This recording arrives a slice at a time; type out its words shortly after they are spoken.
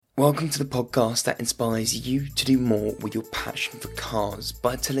Welcome to the podcast that inspires you to do more with your passion for cars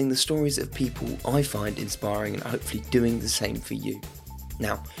by telling the stories of people I find inspiring and hopefully doing the same for you.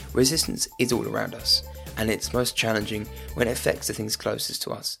 Now, resistance is all around us, and it's most challenging when it affects the things closest to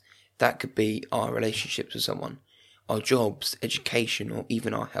us. That could be our relationships with someone, our jobs, education, or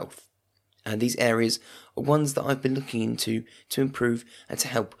even our health. And these areas are ones that I've been looking into to improve and to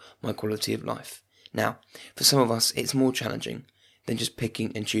help my quality of life. Now, for some of us, it's more challenging than just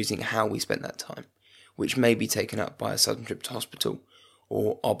picking and choosing how we spend that time, which may be taken up by a sudden trip to hospital,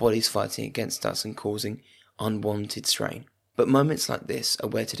 or our bodies fighting against us and causing unwanted strain. But moments like this are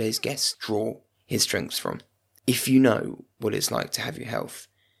where today's guest draw his strengths from. If you know what it's like to have your health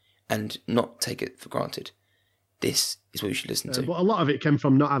and not take it for granted, this is what you should listen to. But a lot of it came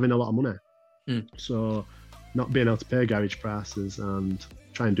from not having a lot of money. Mm. So not being able to pay garage prices and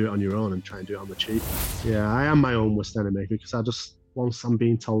try and do it on your own and try and do it on the cheap. Yeah, I am my own worst enemy because once I'm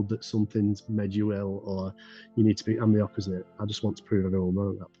being told that something's made you ill or you need to be, I'm the opposite. I just want to prove everyone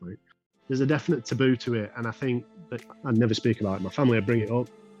wrong at that point. There's a definite taboo to it, and I think that I'd never speak about it. My family would bring it up,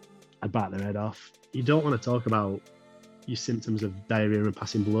 I'd bite their head off. You don't want to talk about your symptoms of diarrhea and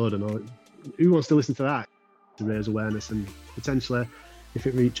passing blood and all. Who wants to listen to that? To raise awareness, and potentially if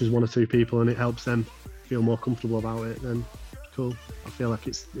it reaches one or two people and it helps them feel more comfortable about it, then cool. I feel like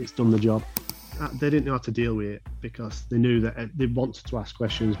it's done the job. They didn't know how to deal with it because they knew that they wanted to ask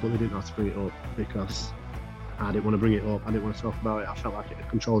questions, but they didn't know how to bring it up because I didn't want to bring it up. I didn't want to talk about it. I felt like it had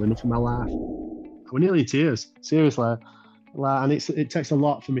controlled enough of my life. I was nearly in tears, seriously. And it takes a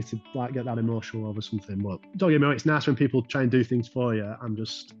lot for me to get that emotional over something. But don't get me wrong, it's nice when people try and do things for you. I'm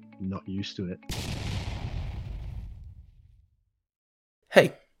just not used to it.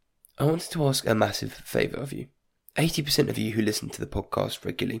 Hey, I wanted to ask a massive favour of you. 80% of you who listen to the podcast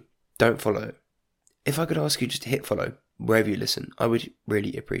regularly don't follow it. If I could ask you just to hit follow wherever you listen, I would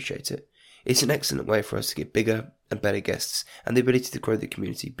really appreciate it. It's an excellent way for us to get bigger and better guests and the ability to grow the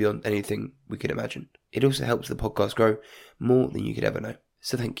community beyond anything we could imagine. It also helps the podcast grow more than you could ever know.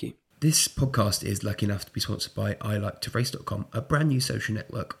 So thank you. This podcast is lucky enough to be sponsored by iLikeToRace.com, a brand new social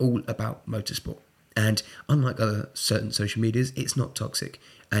network all about motorsport. And unlike other certain social medias, it's not toxic,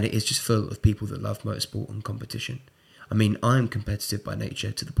 and it is just full of people that love motorsport and competition. I mean, I'm competitive by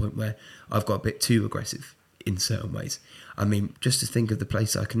nature to the point where I've got a bit too aggressive in certain ways. I mean, just to think of the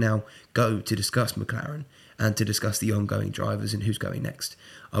place I can now go to discuss McLaren and to discuss the ongoing drivers and who's going next.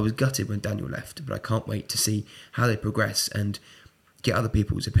 I was gutted when Daniel left, but I can't wait to see how they progress and get other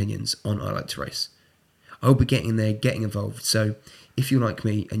people's opinions on I Like to Race. I'll be getting there, getting involved, so if you're like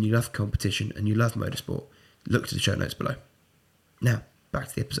me and you love competition and you love motorsport, look to the show notes below. Now, back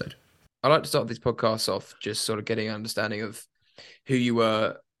to the episode. I like to start these podcasts off just sort of getting an understanding of who you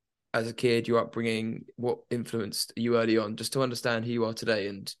were as a kid, your upbringing, what influenced you early on, just to understand who you are today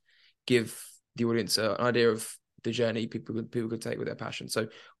and give the audience an idea of the journey people could take with their passion. So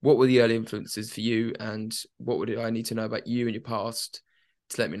what were the early influences for you, and what would I need to know about you and your past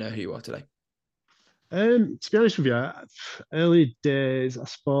to let me know who you are today? To be honest with you, early days, I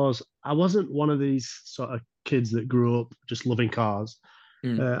suppose, I wasn't one of these sort of kids that grew up just loving cars.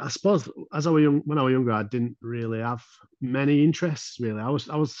 I suppose when I was younger, I didn't really have many interests. Really, I was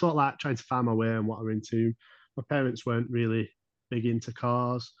sort of like trying to find my way and what I'm into. My parents weren't really big into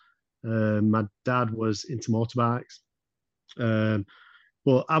cars. My dad was into motorbikes,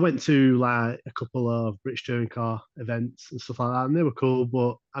 but I went to like a couple of British touring car events and stuff like that, and they were cool.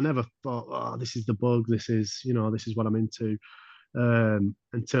 But I never thought, oh, this is the bug. This is what I'm into.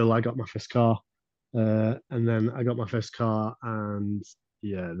 Until I got my first car, and then I got my first car, and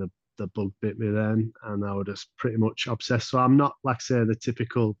yeah, the bug bit me then, and I was just pretty much obsessed. So I'm not, like I say, the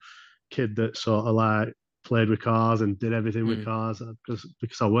typical kid that sort of like played with cars and did everything with cars,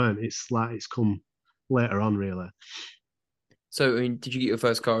 because I weren't. It's come later on, really. So, I mean, did you get your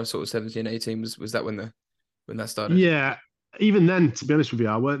first car at sort of 17, 18? Was that when that started? Yeah, even then, to be honest with you,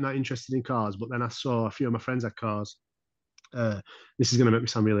 I weren't that interested in cars. But then I saw a few of my friends had cars. This is going to make me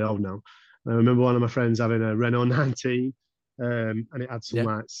sound really old now. I remember one of my friends having a Renault 19, and it had some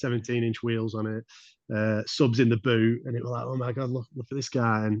like 17-inch wheels on it, subs in the boot, and it was like, oh my god, look at this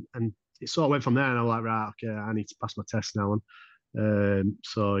guy, and it sort of went from there, and I was like, right, okay, I need to pass my test now.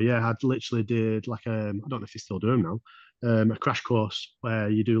 So yeah, I literally did like I don't know if you still do them now, a crash course where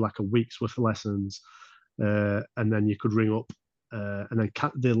you do like a week's worth of lessons, and then you could ring up, and then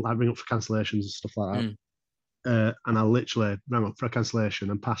they'll like ring up for cancellations and stuff like that. And I literally rang up for a cancellation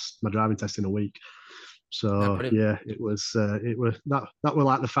and passed my driving test in a week. So yeah, it was that were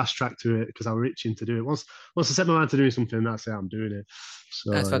like the fast track to it, because I was itching to do it. Once I set my mind to doing something, that's it, I'm doing it.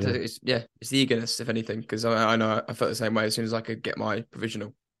 So that's fantastic. It's the eagerness, if anything, because I know I felt the same way as soon as I could get my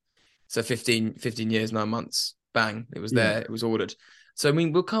provisional. So 15 years, 9 months, bang, it was Yeah. there, it was ordered. So I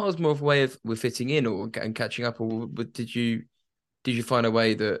mean, were cars more of a way of fitting in and catching up, or did you find a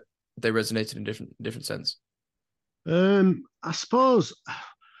way that they resonated in different sense? I suppose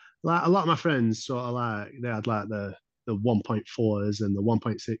like a lot of my friends sort of like they had like the 1.4s and the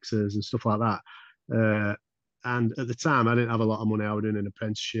 1.6s and stuff like that. And at the time, I didn't have a lot of money. I was doing an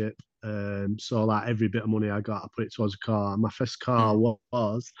apprenticeship. So like every bit of money I got, I put it towards a car. My first car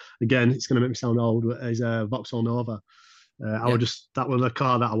was, again, it's going to make me sound old, but is a Vauxhall Nova. I Yeah. was just that was the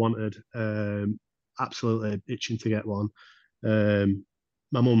car that I wanted. Absolutely itching to get one. Um,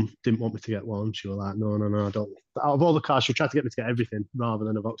 my mum didn't want me to get one. She was like, no, no, no, I don't. Out of all the cars, she tried to get me to get everything rather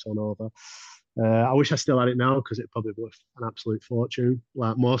than a Vauxhall Nova. I wish I still had it now because it probably worth an absolute fortune.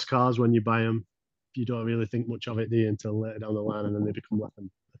 Like most cars, when you buy them, you don't really think much of it, do you, until later down the line, and then they become like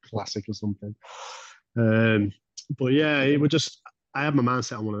a classic or something. But yeah, it was just I had my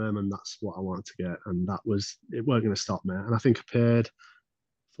mindset on one of them, and that's what I wanted to get, and that was it. weren't going to stop me, and I think I paid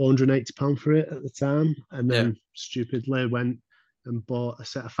 £480 for it at the time, and Yeah. then stupidly went and bought a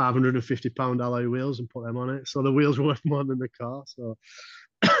set of £550 alloy wheels and put them on it. So the wheels were worth more than the car. So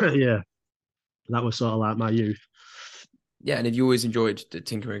yeah, that was sort of like my youth. Yeah, and have you always enjoyed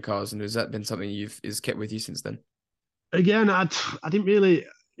tinkering with cars, and has that been something is kept with you since then? Again, I didn't really.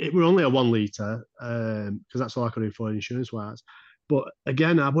 It were only a 1 litre because that's all I could afford insurance wise. But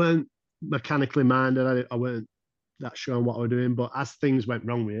again, I weren't mechanically minded. I weren't that sure on what I was doing. But as things went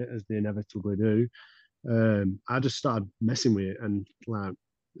wrong with it, as they inevitably do, I just started messing with it and like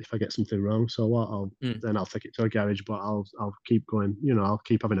if I get something wrong, so what? Then I'll take it to a garage, but I'll keep going. I'll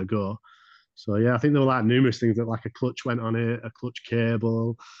keep having a go. So yeah, I think there were like numerous things that like a clutch went on it, a clutch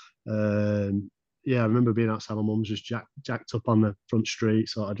cable. Um, yeah, I remember being outside my mum's just jacked up on the front street,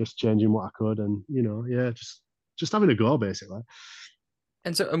 sort of just changing what I could, and yeah, just having a go basically.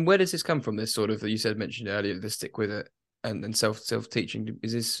 And where does this come from? This sort of you mentioned earlier, the stick with it and self teaching.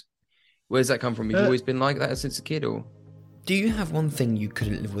 Where does that come from? Have you always been like that since a kid, or? Do you have one thing you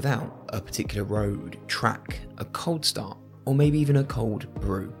couldn't live without? A particular road, track, a cold start, or maybe even a cold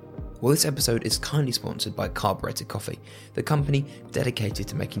brew? Well, this episode is kindly sponsored by Carburetor Coffee, the company dedicated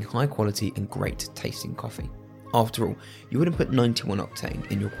to making high quality and great tasting coffee. After all, you wouldn't put 91 octane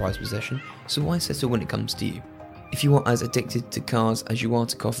in your prized possession, so why settle when it comes to you? If you are as addicted to cars as you are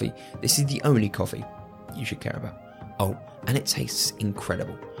to coffee, this is the only coffee you should care about. Oh, and it tastes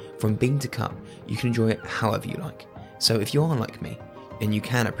incredible. From bean to cup, you can enjoy it however you like. So if you are like me, and you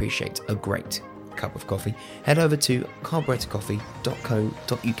can appreciate a great cup of coffee, head over to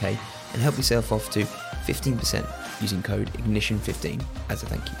carburetorcoffee.co.uk and help yourself off to 15% using code IGNITION15 as a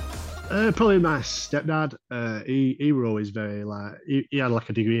thank you. Probably my stepdad. He were always very like he had like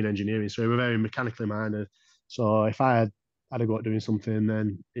a degree in engineering, so he were very mechanically minded. So if I had to go out doing something,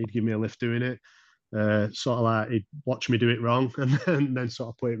 then he'd give me a lift doing it. Sort of like he'd watch me do it wrong and then sort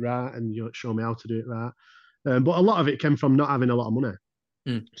of put it right and show me how to do it right. But a lot of it came from not having a lot of money.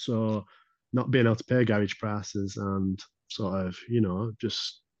 So not being able to pay garage prices and sort of,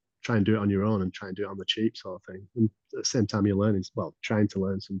 just try and do it on your own and try and do it on the cheap sort of thing. And at the same time, you're learning, well, trying to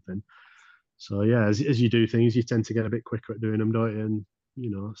learn something. So yeah, as you do things, you tend to get a bit quicker at doing them, don't you? And,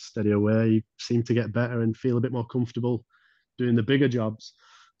 steady away, you seem to get better and feel a bit more comfortable doing the bigger jobs.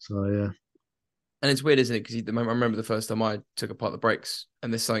 So yeah. And it's weird, isn't it? Because I remember the first time I took apart the brakes,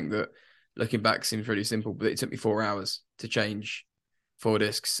 and there's something that, looking back, seems really simple, but it took me 4 hours to change 4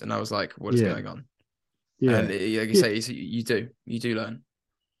 discs, and I was like, "What is going on?" Yeah, and like you say, you do learn.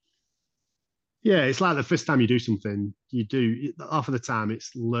 Yeah, it's like the first time you do something, half of the time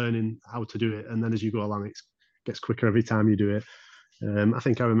it's learning how to do it, and then as you go along, it gets quicker every time you do it. I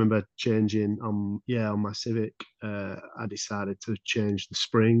think I remember changing on my Civic. I decided to change the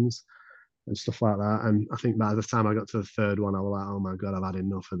springs and stuff like that. And I think by the time I got to the third one, I was like, oh my God, I've had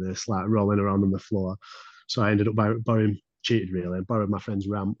enough of this, like rolling around on the floor. So I ended up borrowed my friend's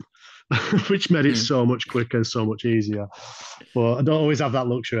ramp, which made it so much quicker and so much easier. But I don't always have that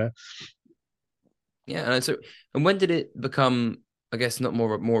luxury. Yeah, and when did it become, I guess, not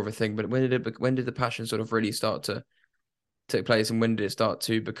more of a thing, but when did the passion sort of really start to take place, and when did it start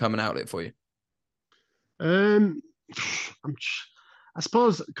to become an outlet for you? I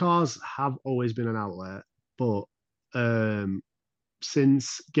suppose cars have always been an outlet, but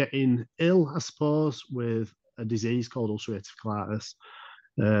since getting ill, I suppose, with a disease called ulcerative colitis,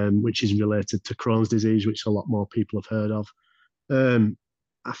 which is related to Crohn's disease, which a lot more people have heard of,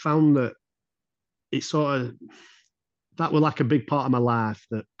 I found that it sort of that was like a big part of my life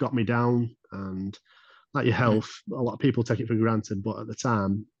that got me down, and like your health, a lot of people take it for granted, but at the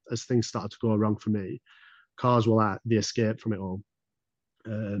time, as things started to go wrong for me, cars were like the escape from it all.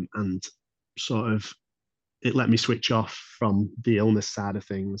 and sort of it let me switch off from the illness side of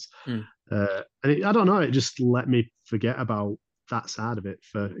things. Mm. I don't know, it just let me forget about that side of it.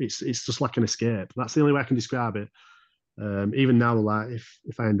 It's just like an escape. That's the only way I can describe it. Even now, like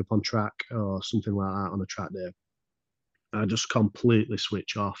if I end up on track or something like that on a track day, I just completely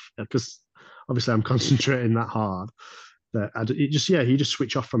switch off because obviously I'm concentrating that hard that you just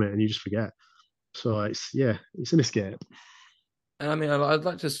switch off from it and you just forget. So it's an escape. And I mean, I'd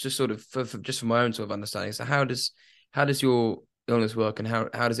like to just sort of, just for my own sort of understanding. So how does your illness work, and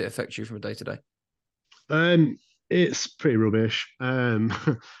how does it affect you from a day to day? It's pretty rubbish. When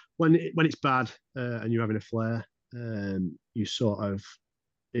it's bad and you're having a flare, you sort of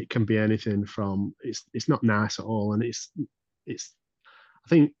it can be anything from it's not nice at all, and it's I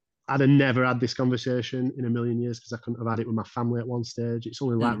think I'd have never had this conversation in a million years because I couldn't have had it with my family at one stage. It's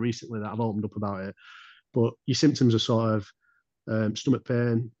only like Mm. recently that I've opened up about it. But your symptoms are sort of stomach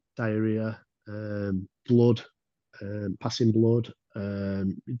pain, diarrhea, blood, passing blood,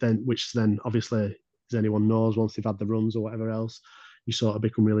 then obviously, as anyone knows, once they've had the runs or whatever else, you sort of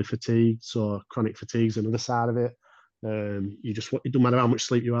become really fatigued. So chronic fatigue's another side of it. It doesn't matter how much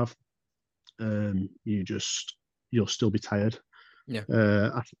sleep you have, you'll still be tired. Yeah.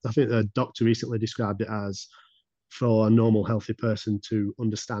 I think the doctor recently described it as for a normal healthy person to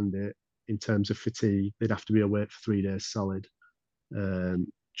understand it in terms of fatigue, they'd have to be awake for 3 days solid,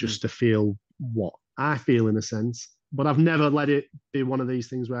 just to feel what I feel in a sense. But I've never let it be one of these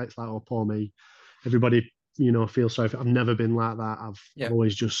things where it's like, oh, poor me. Everybody, feels sorry for it. I've never been like that. I've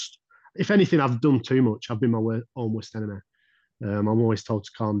always just, if anything, I've done too much. I've been my own worst enemy. I'm always told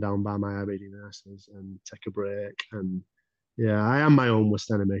to calm down by my IBD nurses and take a break. And yeah, I am my own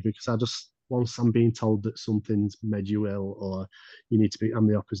worst enemy because once I'm being told that something's made you ill or you need to be, I'm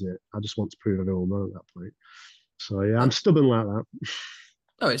the opposite. I just want to prove everyone wrong at that point. So yeah, I'm Oh, stubborn like that.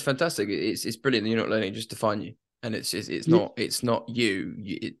 no, it's fantastic. It's brilliant that you're not letting it just define you, and Yeah, it's not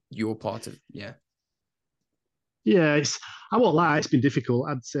you. You're part of, yeah. yeah. I won't lie. It's been difficult.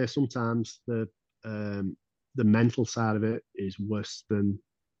 I'd say sometimes the mental side of it is worse than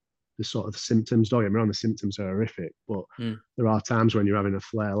the sort of symptoms. Don't get me wrong, the symptoms are horrific, but Mm. there are times when you're having a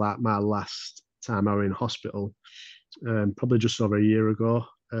flare. Like my last time I was in hospital, probably just over a year ago.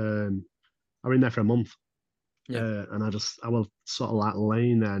 I was in there for a month, Yeah. and I was sort of like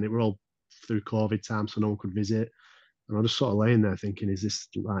laying there, and it were all through COVID time, so no one could visit. And I was just sort of laying there thinking, is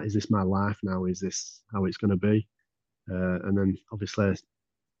this my life now? Is this how it's going to be? And then obviously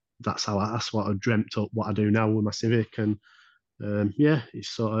that's what I dreamt up what I do now with my Civic, and yeah, it's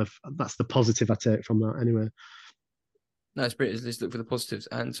sort of that's the positive I take from that anyway. No, it's brilliant. Let's look for the positives.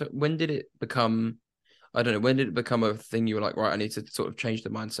 And so, when did it become? I don't know. When did it become a thing? You were like, right, I need to sort of change the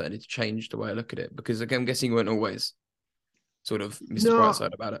mindset. I need to change the way I look at it, because again, I'm guessing you weren't always sort of Mr. No,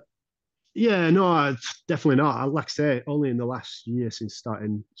 Brightside about it. yeah, no, definitely not. Like I say, only in the last year since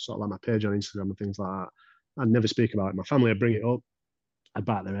starting sort of like my page on Instagram and things like that, I'd never speak about it. My family would bring it up, I'd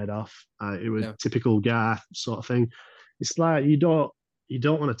bite their head off. It was Yeah. typical guy sort of thing. It's like you don't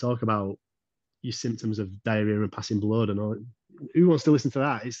want to talk about your symptoms of diarrhea and passing blood and all. Who wants to listen to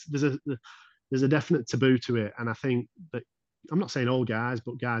that? There's a definite taboo to it, and I think that I'm not saying all guys,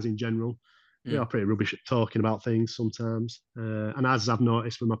 but guys in general, we Mm. are pretty rubbish at talking about things sometimes. And as I've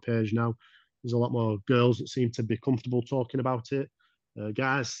noticed with my page now, there's a lot more girls that seem to be comfortable talking about it.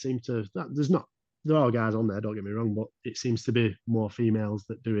 Guys seem to. There are guys on there. Don't get me wrong, but it seems to be more females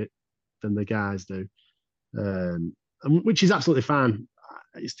that do it than the guys do, which is absolutely fine.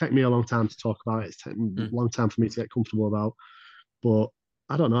 It's taken me a long time to talk about it. It's taken Mm. a long time for me to get comfortable about. But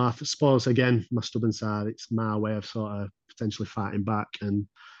I don't know. I suppose again, my stubborn side, it's my way of sort of potentially fighting back. And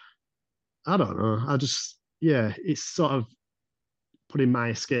I don't know. Yeah, it's sort of putting my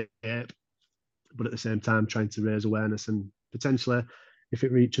escape, but at the same time trying to raise awareness and potentially, if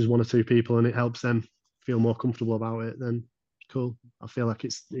it reaches one or two people and it helps them feel more comfortable about it, then cool. I feel like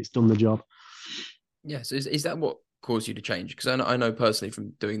it's done the job. Yeah. So is that what caused you to change? Because I know personally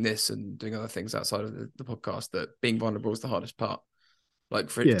from doing this and doing other things outside of the podcast that being vulnerable is the hardest part. Like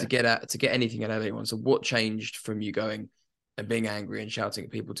for it Yeah. to get anything out of anyone. So what changed from you going and being angry and shouting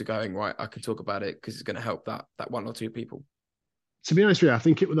at people to going, right, I can talk about it because it's going to help that one or two people? To be honest with you, I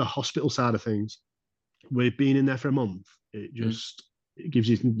think it was the hospital side of things. We've been in there for a month. Mm. It gives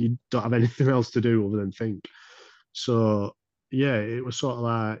you don't have anything else to do other than think. So yeah, it was sort of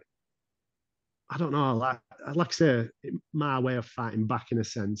like I don't know, like I say, my way of fighting back in a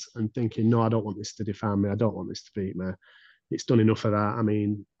sense and thinking, no, I don't want this to define me. I don't want this to beat me. It's done enough of that. I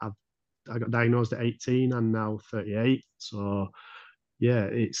mean, I got diagnosed at 18 and now 38. So yeah,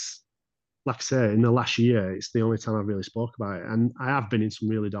 like I say, in the last year, it's the only time I've really spoke about it. And I have been in some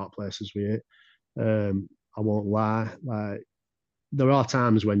really dark places with it. I won't lie. Like there are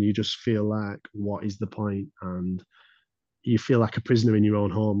times when you just feel like, what is the point? And you feel like a prisoner in your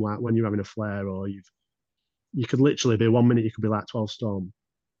own home, like when you're having a flare, or you could literally be 1 minute you could be like 12 stone,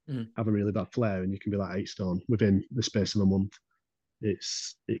 Mm. have a really bad flare, and you can be like 8 stone within the space of a month.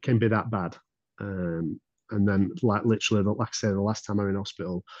 It can be that bad. And then like literally, like I say, the last time I was in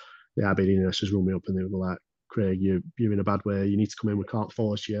hospital, the IBD nurses rung me up and they were like, Craig, you're in a bad way. You need to come in. We can't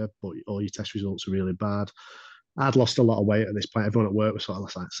force you, but all your test results are really bad. I'd lost a lot of weight at this point. Everyone at work was sort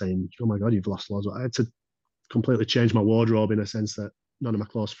of like saying, "Oh my god, you've lost loads." I had to completely change my wardrobe in a sense that none of my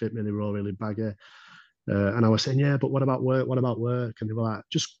clothes fit me. They were all really baggy. And I was saying, "Yeah, but what about work? What about work?" And they were like,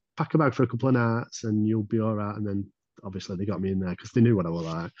 "Just pack a bag for a couple of nights and you'll be all right." And then obviously they got me in there because they knew what I was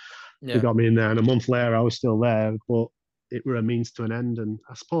like. They Yeah. got me in there, and a month later I was still there, but it were a means to an end. And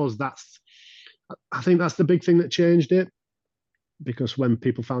I suppose I think that's the big thing that changed it, because when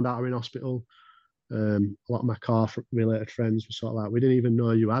people found out I was in hospital, a lot of my car related friends were sort of like, "We didn't even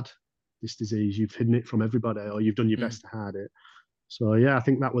know you had this disease. You've hidden it from everybody, or you've done your Mm. best to hide it." So yeah, I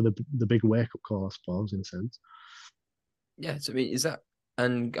think that was the big wake up call, I suppose, in a sense. Yeah. So I mean, is that,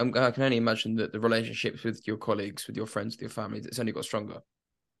 and I can only imagine that the relationships with your colleagues, with your friends, with your family, it's only got stronger.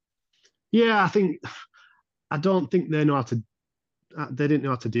 Yeah, I don't think they know how to. They didn't know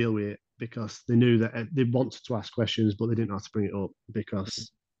how to deal with it because they knew that they wanted to ask questions, but they didn't know how to bring it up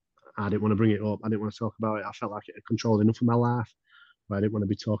because I didn't want to bring it up. I didn't want to talk about it. I felt like it had controlled enough of my life, but I didn't want to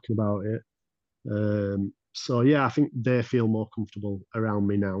be talking about it. So yeah, I think they feel more comfortable around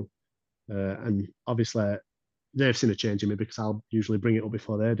me now, and obviously they've seen a change in me because I'll usually bring it up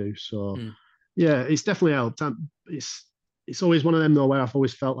before they do. So Mm. yeah, it's definitely helped. It's always one of them though where I've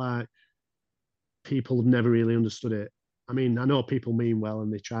always felt like people have never really understood it. I mean, I know people mean well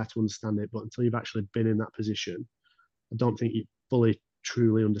and they try to understand it, but until you've actually been in that position, I don't think you fully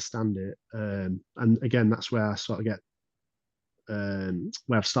truly understand it. And again, that's where I sort of get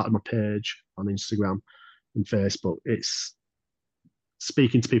where I've started my page on Instagram and Facebook. It's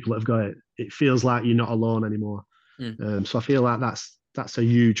speaking to people that have got it. It feels like you're not alone anymore. Mm. So I feel like that's a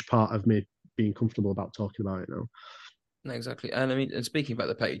huge part of me being comfortable about talking about it now. No, exactly. And I mean, and speaking about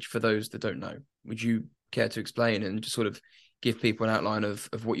the page, for those that don't know, would you care to explain and just sort of give people an outline of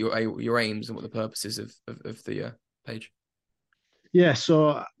what your aims and what the purposes of the page? Yeah,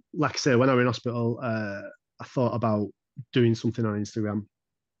 so like I say, when I was in hospital, I thought about doing something on Instagram,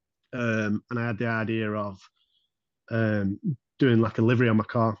 and I had the idea of um, doing like a livery on my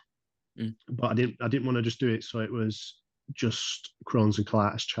car, Mm. but I didn't want to just do it so it was just Crohn's and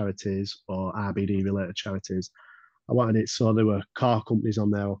colitis charities or RBD related charities. I wanted it so there were car companies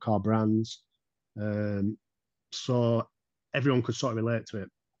on there or car brands, um, so everyone could sort of relate to it.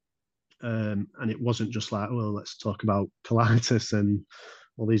 And it wasn't just like, well, let's talk about colitis and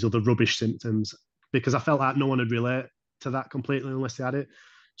all these other rubbish symptoms, because I felt like no one would relate to that completely unless they had it.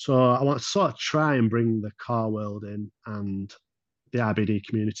 So I want to sort of try and bring the car world in and the IBD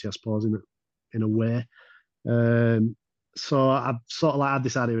community, I suppose, in a way. Um, so I sort of like had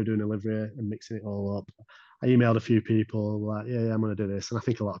this idea of doing a livery and mixing it all up. I emailed a few people like, yeah, I'm going to do this, and I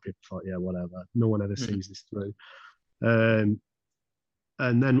think a lot of people thought, yeah, whatever. No one ever Mm. sees this through. Um,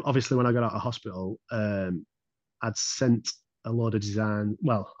 and then obviously when I got out of hospital, I'd sent a load of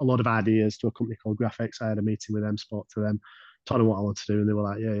a load of ideas to a company called Graphics. I had a meeting with them, spoke to them, told them what I wanted to do, and they were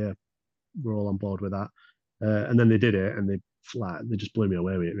like, yeah, we're all on board with that. And then they did it, and they just blew me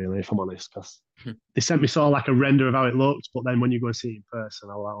away with it, really, if I'm honest, because they sent me sort of like a render of how it looked, but then when you go and see it in person,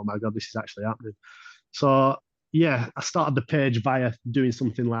 I was like, oh my god, this is actually happening. So yeah, I started the page via doing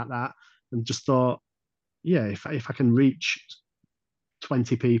something like that, and just thought, yeah, if I can reach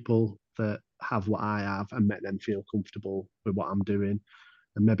 20 people that have what I have and make them feel comfortable with what I'm doing,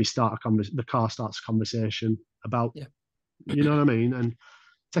 and maybe the car starts a conversation about, Yeah. you know what I mean, and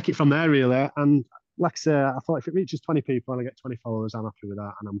take it from there really. And like I say, I thought if it reaches 20 people and I get 20 followers, I'm happy with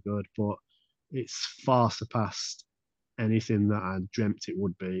that and I'm good. But it's far surpassed anything that I dreamt it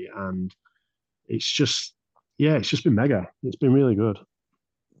would be, and it's just yeah, it's just been mega. It's been really good.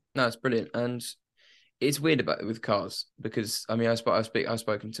 No, it's brilliant. And it's weird about it with cars because I mean, I've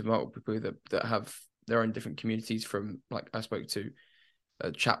spoken to multiple people that have their own different communities, from like I spoke to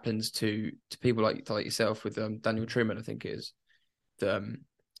chaplains to people like yourself with Daniel Truman, I think it is. Um,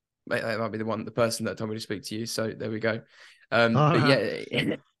 that might be the person that told me to speak to you. So there we go. All But right.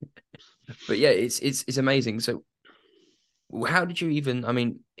 yeah, but yeah, it's amazing. So how did you even? I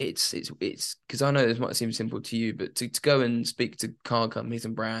mean, it's because I know this might seem simple to you, but to go and speak to car companies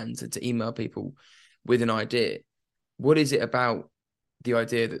and brands and to email people with an idea, what is it about the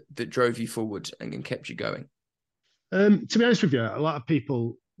idea that drove you forward and kept you going? To be honest with you, a lot of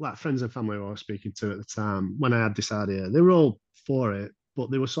people, like friends and family who I was speaking to at the time, when I had this idea, they were all for it,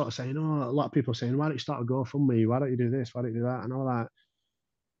 but they were sort of saying, "Oh, a lot of people saying, why don't you start a GoFundMe? Why don't you do this? Why don't you do that?" And all that.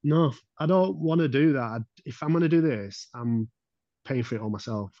 No, I don't want to do that. If I'm going to do this, I'm paying for it all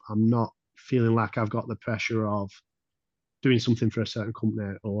myself. I'm not feeling like I've got the pressure of doing something for a certain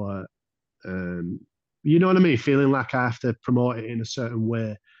company or, um, you know what I mean? Feeling like I have to promote it in a certain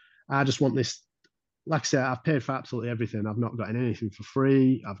way. I just want this. Like I said, I've paid for absolutely everything. I've not gotten anything for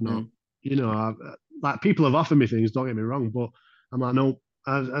free. I've not, like people have offered me things. Don't get me wrong, but I'm like, no.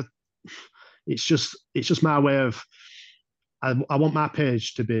 It's just my way of. I want my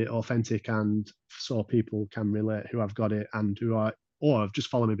page to be authentic and so people can relate who have got it and who are or have just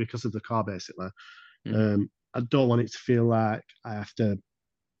followed me because of the car, basically. I don't want it to feel like I have to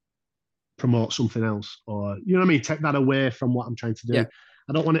promote something else or you know what I mean, take that away from what I'm trying to do. Yeah.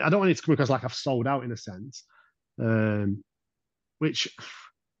 I don't want it to come across like I've sold out in a sense. Which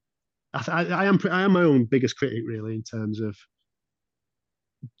I am my own biggest critic really in terms of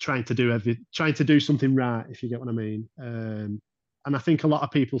trying to do something right, if you get what I mean. And I think a lot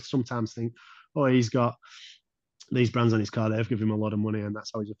of people sometimes think, oh, he's got these brands on his car, they've given him a lot of money and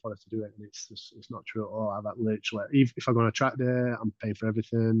that's how he's afforded to do it. And it's not true at all. I've literally, if I go on a track day, I'm paying for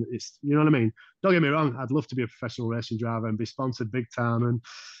everything. It's, you know what I mean? Don't get me wrong, I'd love to be a professional racing driver and be sponsored big time and,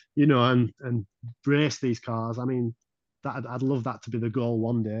 you know, and race these cars. I mean, I'd love that to be the goal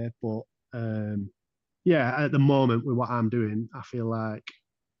one day. But yeah, at the moment with what I'm doing, I feel like,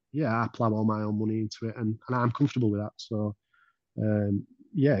 yeah, I plow all my own money into it and I'm comfortable with that. So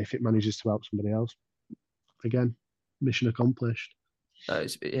yeah, if it manages to help somebody else, again, mission accomplished.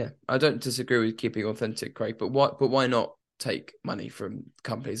 Yeah, I don't disagree with keeping authentic, Craig. But why not take money from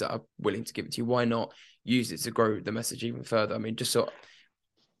companies that are willing to give it to you? Why not use it to grow the message even further? I mean, just so.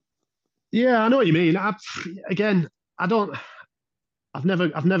 Yeah, I know what you mean. Again, I don't. I've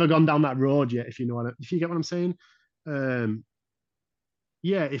never gone down that road yet. If you get what I'm saying.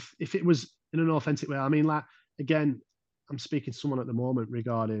 Yeah, if it was in an authentic way, I mean, like again, I'm speaking to someone at the moment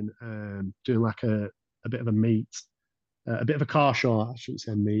regarding doing like a bit of a meet. A bit of a car show, I shouldn't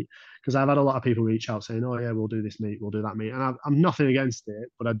say meet, because I've had a lot of people reach out saying, "Oh yeah, we'll do this meet, we'll do that meet," and I'm nothing against it,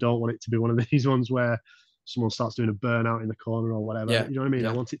 but I don't want it to be one of these ones where someone starts doing a burnout in the corner or whatever. Yeah, you know what I mean?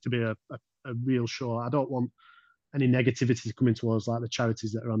 yeah. I want it to be a real show. I don't want any negativity coming towards like the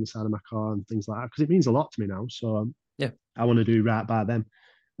charities that are on the side of my car and things like that because it means a lot to me now. So yeah, I want to do right by them.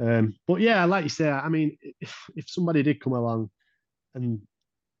 But yeah, like you say, I mean, if somebody did come along and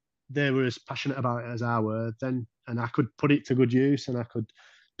they were as passionate about it as I were, then and I could put it to good use and I could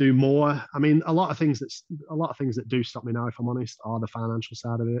do more. I mean, a lot of things that do stop me now, if I'm honest, are the financial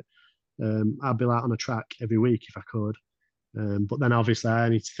side of it. I'd be like on a track every week if I could, but then obviously I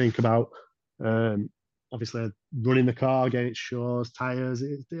need to think about obviously running the car, getting its shows, tires.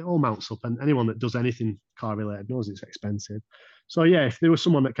 It all mounts up, and anyone that does anything car related knows it's expensive. So yeah, if there was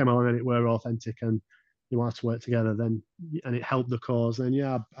someone that came along and it were authentic and they wanted to work together, then and it helped the cause, then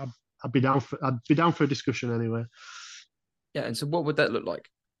yeah, I'd be down for a discussion anyway. Yeah, and so what would that look like?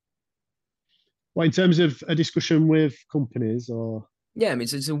 Well, in terms of a discussion with companies, or Yeah, I mean,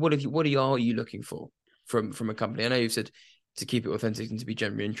 so what are you looking for from a company? I know you've said to keep it authentic and to be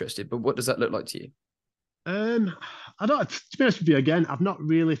genuinely interested, but what does that look like to you? I don't. To be honest with you, again, I've not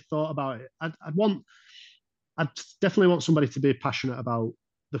really thought about it. I'd definitely want somebody to be passionate about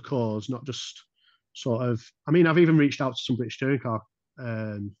the cause, not just sort of. I mean, I've even reached out to some British touring car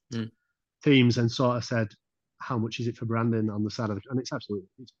teams and sort of said, how much is it for branding on the side of and it's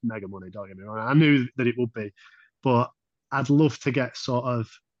mega money, don't get me wrong. I knew that it would be, but I'd love to get sort of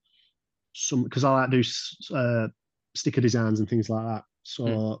some because I like to do sticker designs and things like that.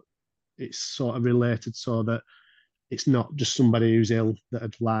 So it's sort of related so that it's not just somebody who's ill that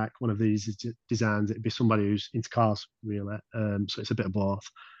would like one of these designs. It'd be somebody who's into cars, really. So it's a bit of both.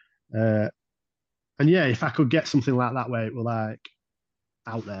 And yeah, if I could get something like that where it were like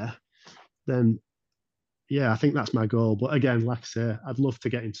out there, then yeah, I think that's my goal. But again, like I say, I'd love to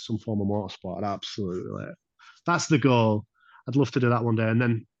get into some form of motorsport. Absolutely. That's the goal. I'd love to do that one day. And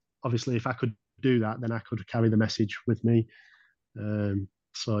then obviously if I could do that, then I could carry the message with me.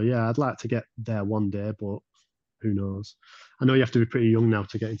 So yeah, I'd like to get there one day, but who knows? I know you have to be pretty young now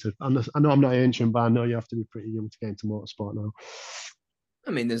to get into. I know I'm not ancient, but I know you have to be pretty young to get into motorsport now.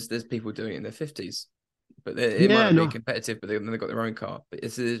 I mean, there's people doing it in their 50s, but it might not be competitive, but they've got their own car. But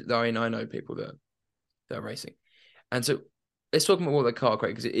I know people that are racing, and so let's talk about the car,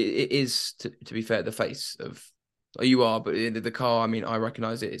 Craig, because it is to be fair the face of. Oh, you are, but the car. I mean, I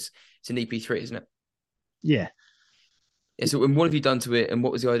recognise it. It's an EP3, isn't it? Yeah. Yeah, so and what have you done to it, and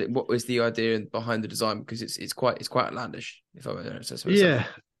what was the idea? What was the idea behind the design? Because it's quite outlandish, if I may say so myself.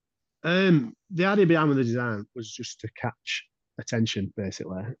 Yeah. The idea behind the design was just to catch attention,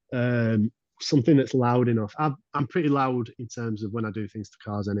 basically. Something that's loud enough. I'm pretty loud in terms of when I do things to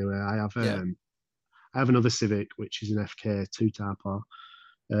cars. Anyway, Yeah. I have another Civic which is an FK two Type R,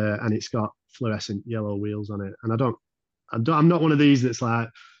 and it's got fluorescent yellow wheels on it. And I'm not one of these that's like,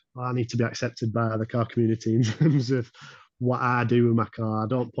 oh, I need to be accepted by the car community in terms of what I do with my car. I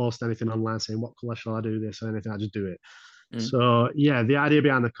don't post anything online saying what colour shall I do this or anything. I just do it. Mm. So yeah, the idea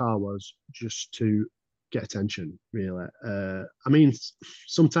behind the car was just to get attention, really. I mean,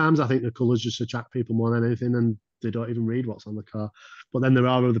 sometimes I think the colours just attract people more than anything, and they don't even read what's on the car. But then there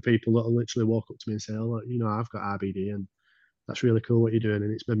are other people that will literally walk up to me and say, "Oh, look, I've got RBD, and that's really cool what you're doing,"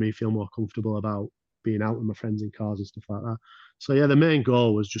 and it's made me feel more comfortable about being out with my friends in cars and stuff like that. So yeah, the main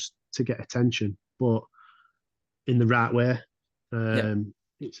goal was just to get attention, but in the right way. Yeah.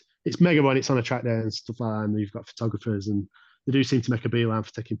 It's mega when it's on a track day and stuff like that, and you've got photographers, and they do seem to make a beeline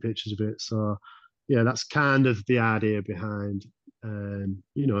for taking pictures of it. So yeah, that's kind of the idea behind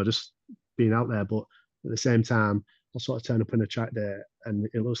just being out there. But at the same time, I'll sort of turn up on a track day and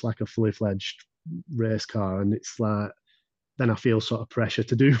it looks like a fully fledged race car, and it's like then I feel sort of pressure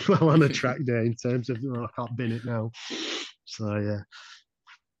to do well on a track day in terms of I can't bin it now. So yeah.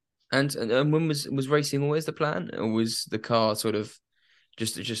 And when was racing always the plan, or was the car sort of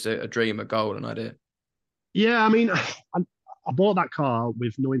just a dream, a goal, an idea? Yeah, I mean, I bought that car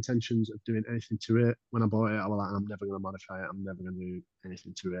with no intentions of doing anything to it. When I bought it, I was like, I'm never going to modify it. I'm never going to do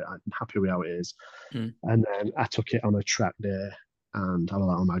anything to it. I'm happy with how it is. Mm. And then I took it on a track day, and I was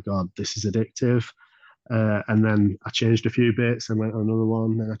like, oh my God, this is addictive. And then I changed a few bits and went on another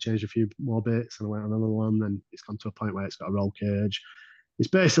one. Then I changed a few more bits and I went on another one. Then it's gone to a point where it's got a roll cage.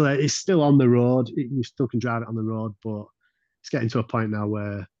 It's still on the road. You still can drive it on the road, but it's getting to a point now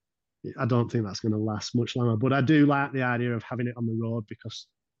where I don't think that's going to last much longer. But I do like the idea of having it on the road because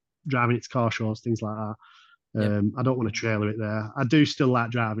driving it to car shows, things like that. Yeah. I don't want to trailer it there. I do still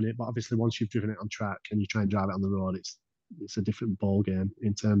like driving it, but obviously once you've driven it on track and you try and drive it on the road, it's a different ball game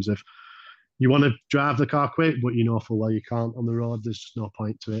in terms of you want to drive the car quick, but you know full well you can't on the road. There's just no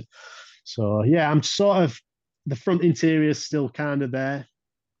point to it. So yeah, I'm sort of the front interior is still kind of there,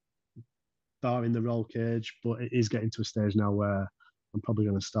 barring the roll cage, but it is getting to a stage now where I'm probably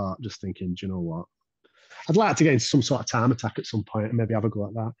going to start just thinking, do you know what? I'd like to get into some sort of time attack at some point and maybe have a go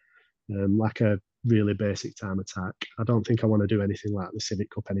at that, like a really basic time attack. I don't think I want to do anything like the Civic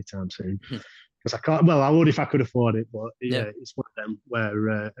Cup anytime soon because I can't. Well, I would if I could afford it, but yeah, it's one of them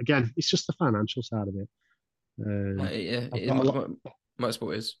where again, it's just the financial side of it. Yeah, I've got a lot.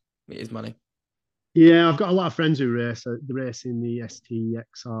 Motorsport it is money. Yeah, I've got a lot of friends who race. They race in the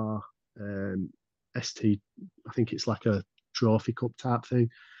STXR, ST. I think it's like a trophy cup type thing,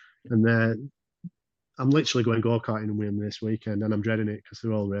 and I'm literally going go karting with them this weekend, and I'm dreading it because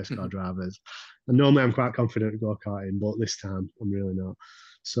they're all race car drivers. And normally I'm quite confident at go karting, but this time I'm really not.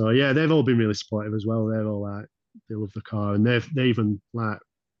 So yeah, they've all been really supportive as well. They're all like they love the car, and they even like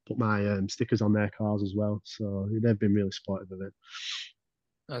put my stickers on their cars as well. So they've been really supportive of it.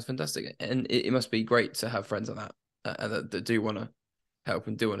 That's fantastic, and it must be great to have friends like that that do want to help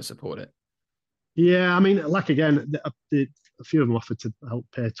and do want to support it. Yeah, I mean, like again, a few of them offered to help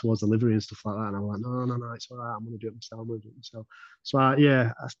pay towards the livery and stuff like that, and I'm like, no, it's all right. I'm going to do it myself. I'm going to do it myself. So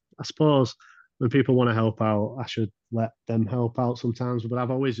I suppose when people want to help out, I should let them help out sometimes. But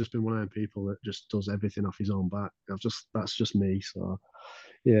I've always just been one of them people that just does everything off his own back. That's just me. So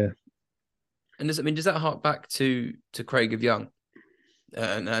yeah. And does that hark back to Craig of Young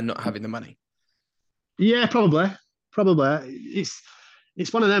and not having the money? Yeah, probably.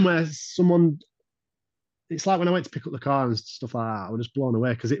 It's one of them where someone. It's like when I went to pick up the car and stuff like that, I was just blown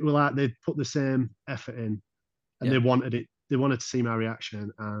away because it was like they'd put the same effort in and they wanted it. They wanted to see my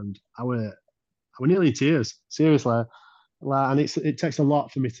reaction, and I were nearly in tears, seriously. Like, and it takes a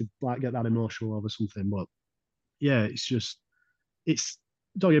lot for me to like get that emotional over something, but yeah, it's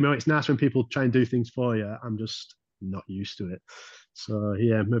don't get me wrong, it's nice when people try and do things for you. I'm just not used to it, so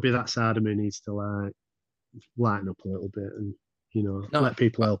yeah, maybe that side of me needs to like lighten up a little bit and let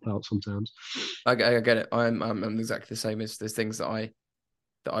people help out sometimes. I get it. I'm exactly the same. There's things that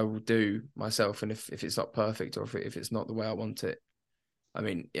I will do myself, and if it's not perfect or if it's not the way I want it, I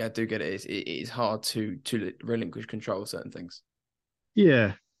mean, yeah, I do get it. It is hard to relinquish control of certain things.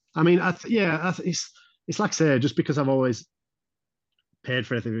 Yeah, I mean, it's like I say, just because I've always paid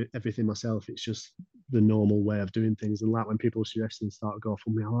for everything myself, it's just the normal way of doing things. And like when people suggest and start to go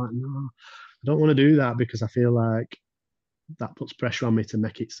for me, I'm like, no, I don't want to do that because I feel like that puts pressure on me to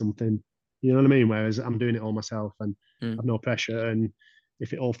make it something You know what I mean? Whereas I'm doing it all myself and Mm. I've no pressure. And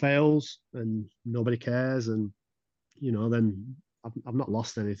if it all fails and nobody cares, and then I've not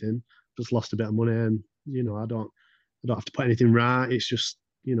lost anything, just lost a bit of money, and I don't have to put anything right. It's just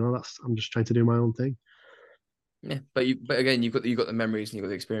that's I'm just trying to do my own thing. Yeah, but again, you've got the memories and you've got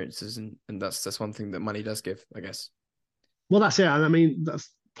the experiences, and that's one thing that money does give, I guess. Well, that's it. And I mean, that's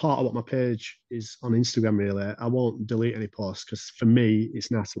part of what my page is on Instagram. Really, I won't delete any posts because for me,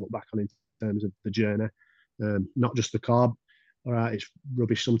 it's nice to look back on in terms of the journey, not just the carb. All right, it's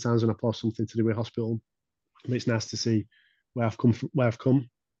rubbish sometimes when I post something to do with hospital, but it's nice to see where I've come. Where I've come.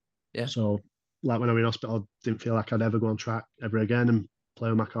 Yeah, So, like when I was in hospital, I didn't feel like I'd ever go on track ever again and play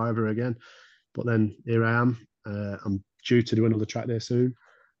with my car ever again. But then here I am. I'm due to do another track day soon.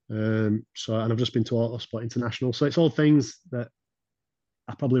 And I've just been to Autosport International. So it's all things that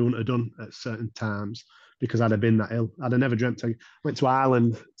I probably wouldn't have done at certain times because I'd have been that ill. I'd have never dreamt. I went to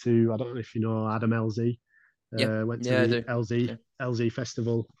Ireland I don't know if you know Adam LZ. yeah, Went to yeah, I the do. Yeah, LZ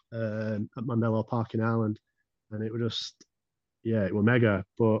festival at Mandela Park in Ireland, and it was just it was mega.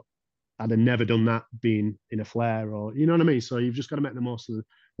 But I'd have never done that being in a flare or you know what I mean. So you've just got to make the most of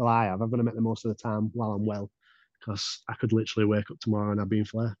well, I have. I've got to make the most of the time while I'm well, because I could literally wake up tomorrow and I'd be in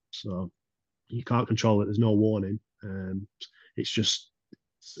flare. So you can't control it. There's no warning. It's just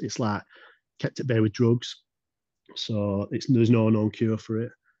it's like kept at bay with drugs. So there's no known cure for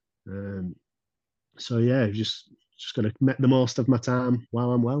it. Um, so yeah, just got to make the most of my time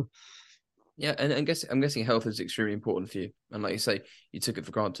while I'm well. yeah, and I'm guessing health is extremely important for you. And like you say, you took it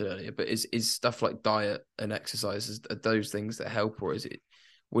for granted earlier, but is stuff like diet and exercise are those things that help, or is it?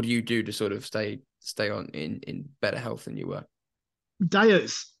 What do you do to sort of stay on in better health than you were?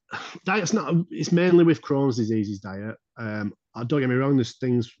 Diets, diet's not. It's mainly with Crohn's disease's diet. Don't get me wrong. There's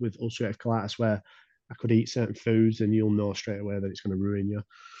things with ulcerative colitis where I could eat certain foods and you'll know straight away that it's going to ruin you.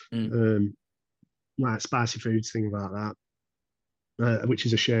 Mm. Um, like spicy foods, things like that. Which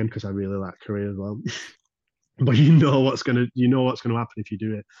is a shame because I really like curry as well. But you know what's gonna happen if you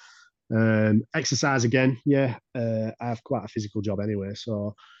do it. Exercise again, yeah. I have quite a physical job anyway,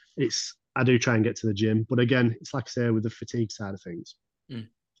 so I do try and get to the gym, but again, it's like I say with the fatigue side of things,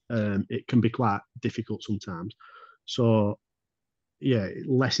 Mm. it can be quite difficult sometimes. So yeah,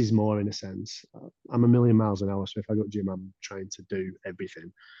 less is more in a sense. I'm a million miles an hour, so if I go to gym, I'm trying to do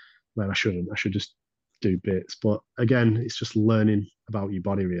everything where I shouldn't. I should just do bits. But again, it's just learning about your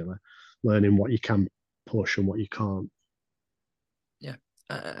body, really, learning what you can push and what you can't. Yeah.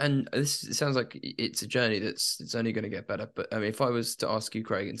 And this it sounds like it's a journey it's only going to get better. But I mean, if I was to ask you,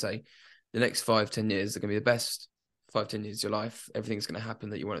 Craig, and say the next 5-10 years are going to be the best 5-10 years of your life, everything's going to happen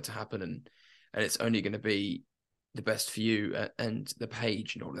that you want it to happen, and it's only going to be the best for you and the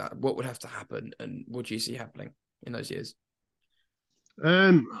page and all that. What would have to happen, and what do you see happening in those years?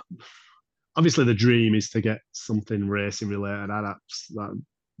 Um, Obviously, the dream is to get something racing related.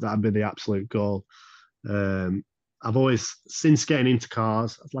 That'd be the absolute goal. Um, I've always, since getting into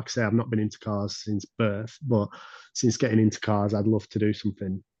cars, like I say, I've not been into cars since birth, but since getting into cars, I'd love to do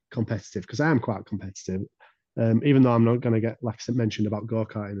something competitive because I am quite competitive. Even though I'm not going to get, like I mentioned about go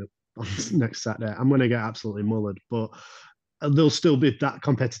karting on next Saturday, I'm going to get absolutely mullered, but there'll still be that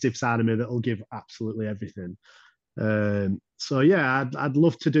competitive side of me that'll give absolutely everything. So yeah, I'd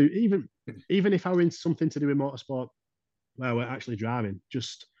love to do even if I were in something to do with motorsport where we're actually driving,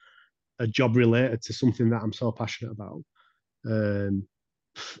 just a job related to something that I'm so passionate about. Um,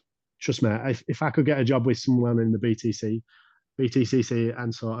 Trust me, if I could get a job with someone in the BTCC,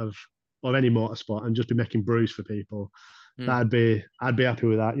 and sort of or any motorsport, and just be making brews for people, Mm. I'd be happy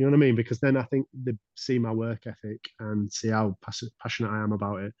with that. You know what I mean? Because then I think they see my work ethic and see how passionate I am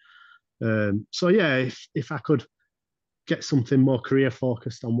about it. So yeah, if I could get something more career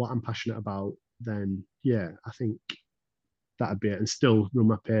focused on what I'm passionate about, then yeah, I think that'd be it. And still run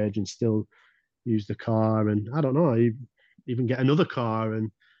my page and still use the car, and I don't know, even get another car. And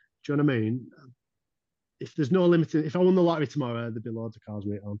do you know what I mean? If there's no limited, if I won the lottery tomorrow, there'd be loads of cars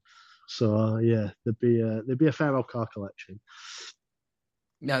waiting on. So yeah, there'd be a fair old car collection.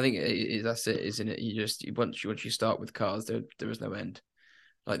 No, I think that's it, isn't it? Once you start with cars, there is no end.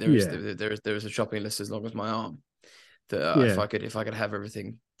 Like Yeah, there is a shopping list as long as my arm. That yeah, if I could have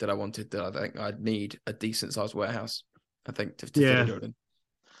everything that I wanted, that I think I'd need a decent sized warehouse. I think to fit yeah, it all in. I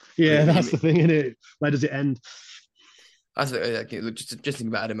yeah. think That's the thing, isn't it? Where does it end? I think just think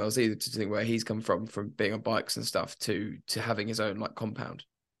about Adam LZ, to think where he's come from being on bikes and stuff to having his own like compound.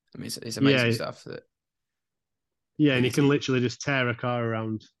 I mean, it's amazing Yeah, stuff that yeah, and he it's, can literally just tear a car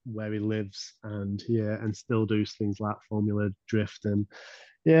around where he lives, and yeah, and still do things like Formula Drift. And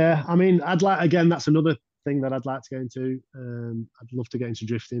yeah, I mean, I'd like again. That's another thing that I'd like to get into. I'd love to get into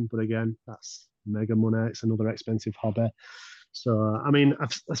drifting, but again, that's mega money. It's another expensive hobby. So, I mean,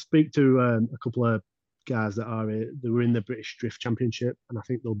 I speak to a couple of guys that were in the British Drift Championship, and I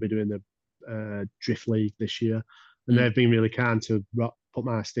think they'll be doing the Drift League this year. And they've been really kind to put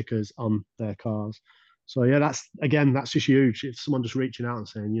my stickers on their cars. So yeah, that's just huge. If someone just reaching out and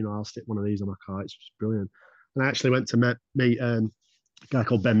saying, I'll stick one of these on my car, it's just brilliant. And I actually went to meet a guy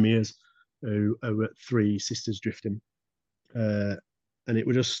called Ben Mears, who are at Three Sisters Drifting, and it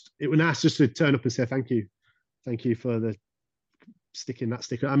was nice just to turn up and say thank you for the sticking that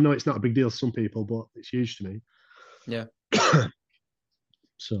sticker. I know it's not a big deal to some people, but it's huge to me. Yeah.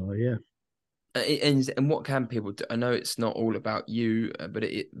 So yeah. And what can people do? I know it's not all about you, but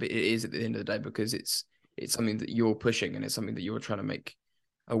it is at the end of the day, because it's something that you're pushing and it's something that you're trying to make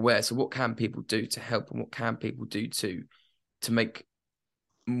aware. So what can people do to help, and what can people do to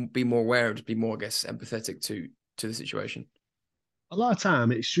be more aware and to be more, I guess, empathetic to the situation? A lot of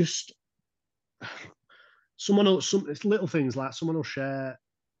time it's just it's little things, like someone will share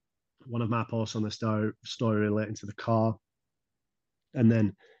one of my posts on the story relating to the car, and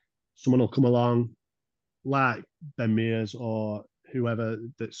then someone will come along, like Ben Mears or whoever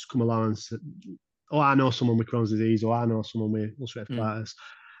that's come along and said, "Oh, I know someone with Crohn's disease," or "I know someone with ulcerative colitis,"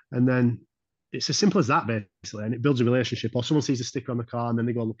 and then it's as simple as that, basically, and it builds a relationship. Or someone sees a sticker on the car and then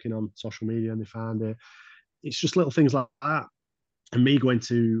they go looking on social media and they find it. It's just little things like that. And me I went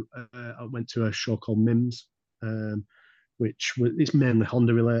to a show called MIMS, which it's mainly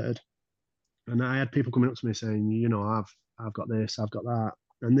Honda related, and I had people coming up to me saying, I've got this, I've got that,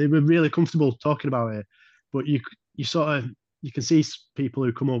 and they were really comfortable talking about it. But you can see people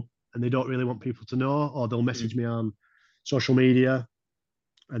who come up and they don't really want people to know, or they'll message me on social media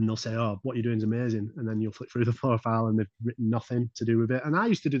and they'll say, "Oh, what you're doing is amazing," and then you'll flick through the profile and they've written nothing to do with it. And I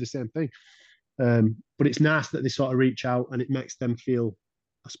used to do the same thing, but it's nice that they sort of reach out and it makes them feel,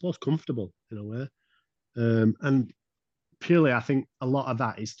 I suppose, comfortable in a way. And purely, I think a lot of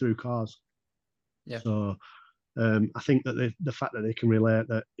that is through cars. Yeah. So I think that the fact that they can relate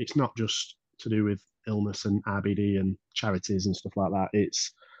that it's not just to do with illness and RBD and charities and stuff like that.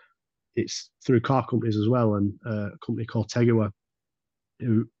 It's through car companies as well, and a company called Tegawa,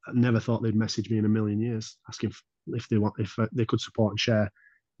 who I never thought they'd message me in a million years, asking if they could support and share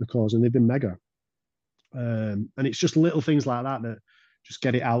the cause, and they've been mega. And it's just little things like that that just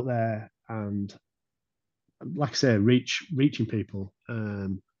get it out there, and like I say, reaching people.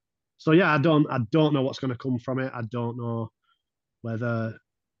 So yeah, I don't know what's going to come from it. I don't know whether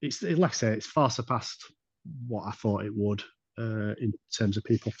like I say, it's far surpassed what I thought it would in terms of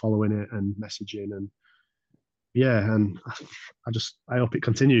people following it and messaging, and yeah, and I hope it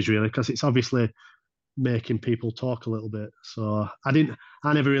continues, really, because it's obviously making people talk a little bit. So I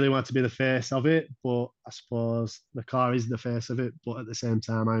never really wanted to be the face of it, but I suppose the car is the face of it. But at the same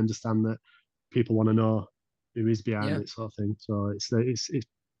time, I understand that people want to know who is behind it, sort of thing. So it's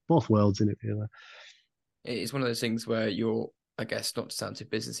both worlds in it, really. It's one of those things where you're, I guess, not to sound too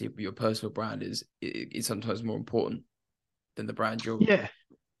businessy, but your personal brand is sometimes more important than the brand you're.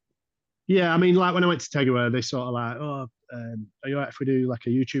 Yeah. I mean, like when I went to Tegawa, they sort of like, "Oh, are you all right if we do like a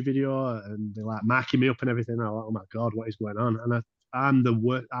YouTube video?" And they're like marking me up and everything. I'm like, "Oh my God, what is going on?" And I'm the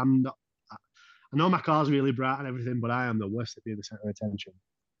worst. I'm not. I know my car's really bright and everything, but I am the worst at being the center of attention.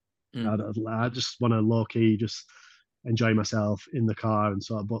 I just want to low key just enjoy myself in the car and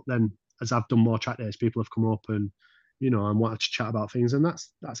so on. But then as I've done more track days, people have come up and and wanted to chat about things, and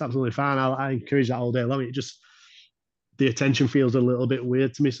that's absolutely fine. I encourage that all day long. It just, the attention feels a little bit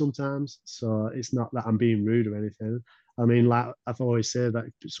weird to me sometimes. So it's not that I'm being rude or anything. I mean, like I've always said, that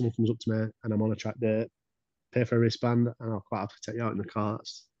if someone comes up to me and I'm on a track day, pay for a wristband, and I'll quite happily take you out in the car.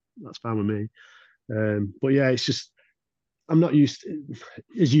 That's fine with me. But yeah, it's just, I'm not used to,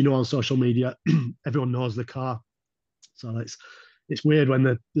 as you know, on social media, everyone knows the car. So it's weird when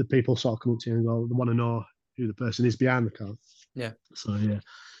the people sort of come up to you and go, they want to know who the person is behind the car. Yeah. So yeah,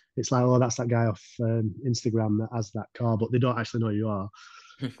 it's like, oh, that's that guy off Instagram that has that car, but they don't actually know who you are.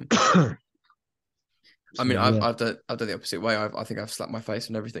 I mean, I've done the opposite way. I think I've slapped my face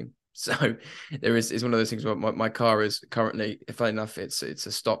on everything. So it's one of those things where my car is currently, if funny enough, it's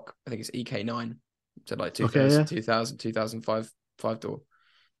a stock. I think it's EK9, so like 2005 door.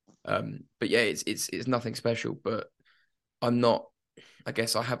 But yeah, it's nothing special. But I'm not. I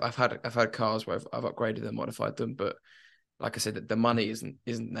guess I've had cars where I've upgraded them, modified them, but like I said, the money isn't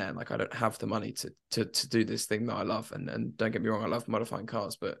there. Like I don't have the money to do this thing that I love. And don't get me wrong, I love modifying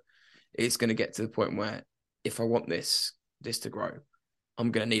cars, but it's going to get to the point where if I want this to grow, I'm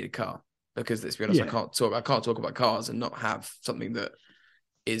going to need a car, because let's be honest, I can't talk about cars and not have something that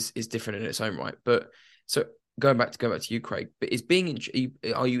is different in its own right. But So going back to you, Craig, but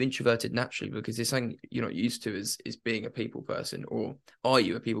are you introverted naturally because it's something you're not used to is being a people person, or are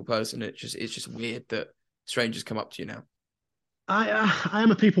you a people person? It's just weird that strangers come up to you now. I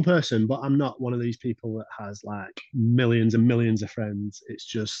am a people person, but I'm not one of these people that has like millions and millions of friends. It's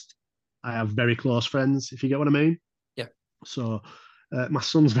just I have very close friends, if you get what I mean. Yeah. So my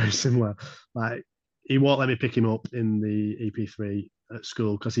son's very similar. Like he won't let me pick him up in the EP3 at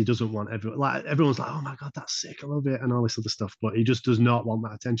school because he doesn't want everyone's like, oh my god, that's sick, I love it, and all this other stuff. But he just does not want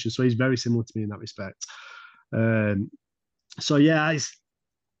that attention. So he's very similar to me in that respect. Um, so yeah,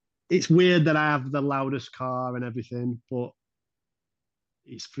 it's weird that I have the loudest car and everything, but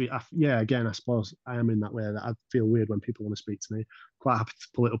it's free. Yeah, again, I suppose I am in that way that I feel weird when people want to speak to me. Quite happy to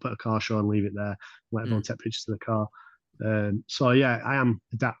pull it up at a car show and leave it there, let everyone take pictures of the car. So yeah, I am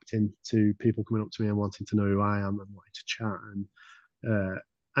adapting to people coming up to me and wanting to know who I am and wanting to chat.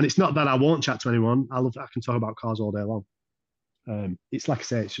 And it's not that I won't chat to anyone. I can talk about cars all day long. It's like I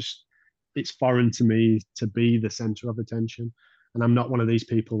say, it's foreign to me to be the center of attention, and I'm not one of these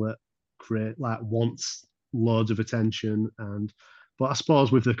people that wants loads of attention. But I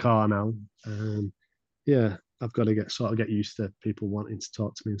suppose with the car now, yeah, I've got to get used to people wanting to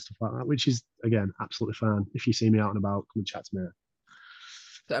talk to me and stuff like that, which is again absolutely fine. If you see me out and about, come and chat to me.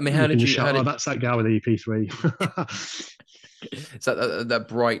 I mean, how did you? That's that guy with the EP3. It's that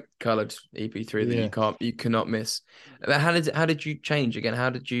bright coloured EP3 that you cannot miss. But how did you change again? How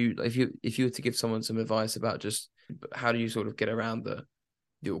did you if you were to give someone some advice about just how do you sort of get around the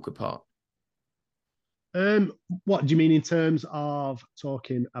awkward part? What do you mean in terms of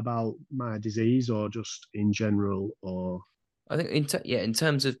talking about my disease or just in general? Or I think in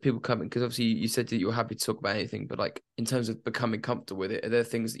terms of people coming, because obviously you said that you're happy to talk about anything, but like in terms of becoming comfortable with it, are there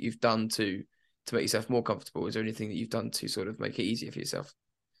things that you've done to make yourself more comfortable? Is there anything that you've done to sort of make it easier for yourself?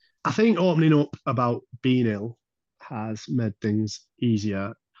 I think opening up about being ill has made things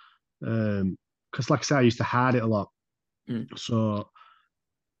easier. Because like I say, I used to hide it a lot. So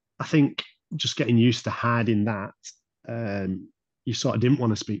I think just getting used to hiding that, you sort of didn't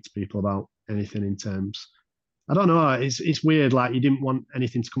want to speak to people about anything in terms. I don't know. It's weird. Like you didn't want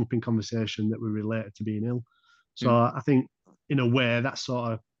anything to come up in conversation that were related to being ill. So I think in a way that's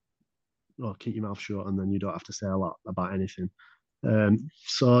sort of, keep your mouth shut and then you don't have to say a lot about anything.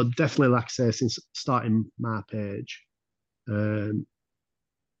 So definitely, like I say, since starting my page,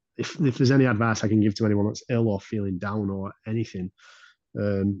 if there's any advice I can give to anyone that's ill or feeling down or anything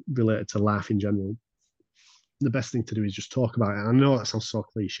related to life in general, the best thing to do is just talk about it. And I know that sounds so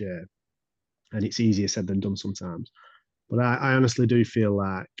cliche, and it's easier said than done sometimes, but I honestly do feel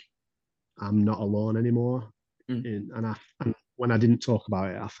like I'm not alone anymore. And when I didn't talk about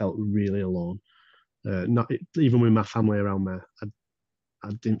it, I felt really alone. Not even with my family around me, I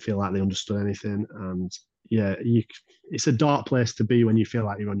didn't feel like they understood anything. And yeah, it's a dark place to be when you feel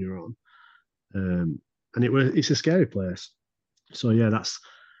like you're on your own. And it's a scary place. So yeah, that's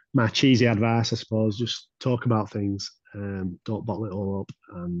my cheesy advice, I suppose. Just talk about things. Don't bottle it all up,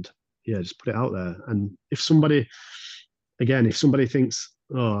 and yeah, just put it out there. And if somebody thinks,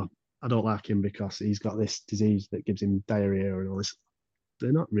 oh, I don't like him because he's got this disease that gives him diarrhea and all this,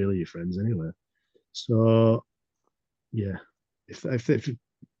 they're not really your friends anyway. So yeah, if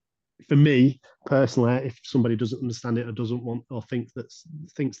for me personally, if somebody doesn't understand it or doesn't want or thinks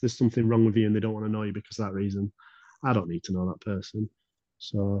there's something wrong with you and they don't want to know you because of that reason, I don't need to know that person.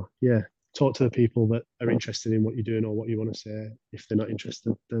 So yeah, talk to the people that are interested in what you're doing or what you want to say. If they're not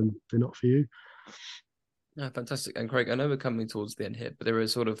interested, then they're not for you. Yeah, fantastic. And Craig, I know we're coming towards the end here, but there are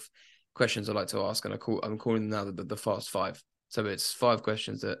sort of questions I like to ask, and I'm calling them now the Fast Five. So it's 5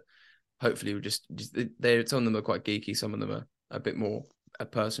 questions that hopefully will just some of them are quite geeky, some of them are a bit more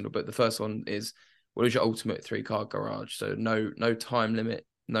personal. But the first one is, what is your ultimate 3-car garage? So no time limit,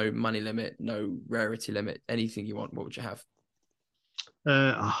 no money limit, no rarity limit, anything you want. What would you have?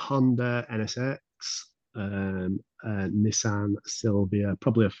 A Honda NSX, a Nissan Silvia,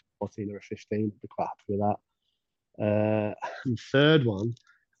 probably a 14 or a 15. I'd be quite happy with that. And third one,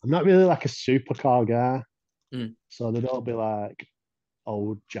 I'm not really like a supercar guy, so they'd all be like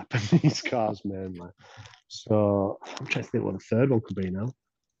old Japanese cars mainly. So I'm trying to think what the third one could be now. Oh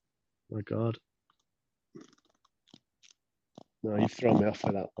my God. No, you've thrown me off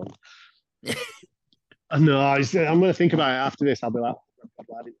with that one. No, I'm going to think about it after this. I'll be like,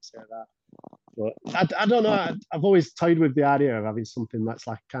 I didn't say that. But I don't know. I've always toyed with the idea of having something that's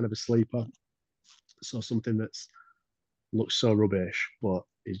like kind of a sleeper. So something that's looks so rubbish, but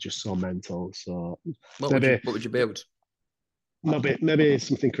is just so mental. So what would you build? Maybe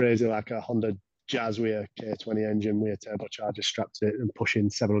something crazy like a Honda Jazz with a K20 engine with a turbocharger strapped to it and pushing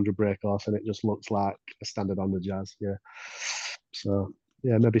 700 brake horse, and it just looks like a standard on the Jazz. Yeah. So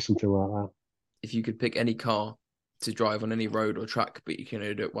yeah, maybe something like that. If you could pick any car to drive on any road or track, but you can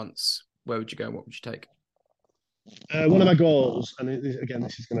only do it once, where would you go and what would you take? One of my goals, and again,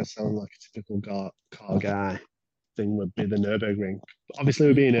 this is going to sound like a typical car guy thing, would be the Nürburgring. But obviously,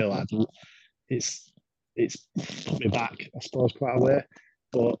 with being ill, it's put me back, I suppose, quite a way.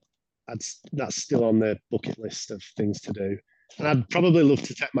 But that's still on the bucket list of things to do. And I'd probably love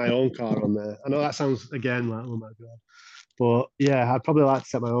to take my own car on there. I know that sounds again like, oh my god, but yeah, I'd probably like to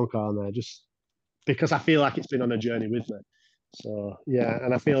take my own car on there just because I feel like it's been on a journey with me. So yeah,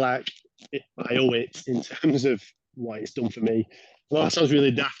 and I feel like I owe it in terms of what it's done for me. Well, that sounds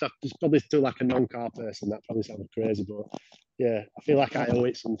really daft. It's probably still like a non-car person. That probably sounds crazy, but yeah, I feel like I owe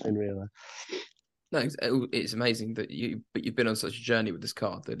it something really. No, it's amazing that you've been on such a journey with this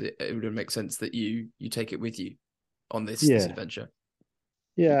car that it would make sense that you take it with you on this adventure.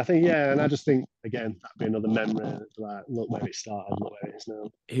 Yeah, I think and I just think again that'd be another memory. Like, look where it started, look where it is now.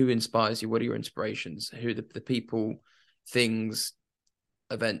 Who inspires you? What are your inspirations? Who are the people, things,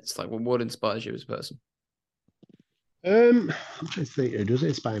 events? Like, what inspires you as a person? I'm trying to think who does it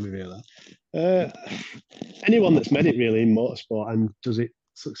inspire me really. Anyone that's made it really in motorsport and does it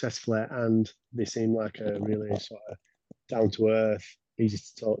successfully, and they seem like a really sort of down to earth, easy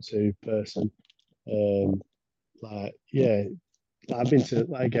to talk to person. I've been to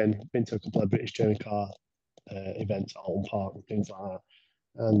a couple of British touring car events at Alton Park and things like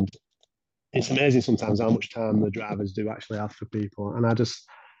that, and it's amazing sometimes how much time the drivers do actually have for people, and I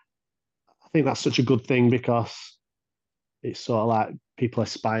think that's such a good thing because it's sort of like people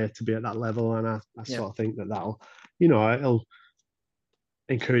aspire to be at that level, and I sort of think that'll, it'll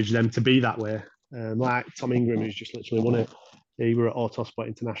encourage them to be that way. Like Tom Ingram, who's just literally won it. He were at Autosport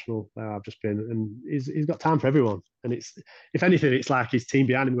International where I've just been, and he's got time for everyone. And it's, if anything, it's like his team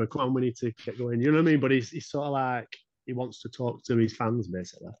behind him going, "Come on, we need to get going." You know what I mean? But he's sort of like he wants to talk to his fans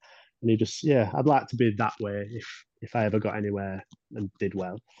basically, and he just I'd like to be that way if I ever got anywhere and did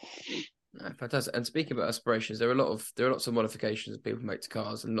well. Fantastic. And speaking about aspirations, there are lots of modifications that people make to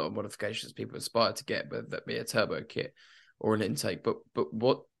cars, and a lot of modifications people aspire to get, whether that be a turbo kit or an intake. But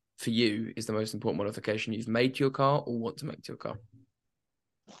what for you is the most important modification you've made to your car or want to make to your car?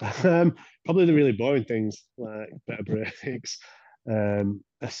 Probably the really boring things like better brakes, a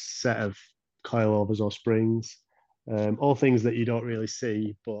set of coilovers or springs, all things that you don't really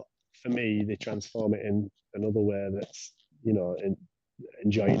see, but for me they transform it in another way that's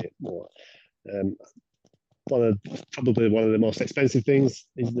enjoying it more. Probably one of the most expensive things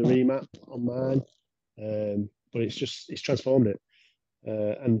is the remap on mine, but it's transformed it.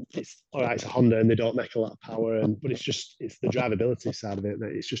 And it's all right, it's a Honda and they don't make a lot of power, but it's the drivability side of it that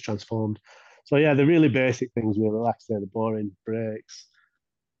it's just transformed. So yeah, the really basic things really, like I say, the boring brakes,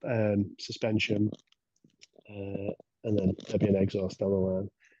 suspension, and then maybe an exhaust down the line.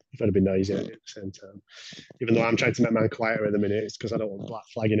 You've got to be noisy at the same time. Even though I'm trying to make mine quieter at the minute, it's because I don't want black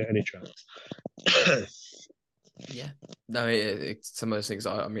flagging at any tracks. Yeah, no, it's some of those things.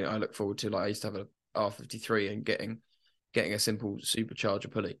 I look forward to. Like I used to have a R53 and getting a simple supercharger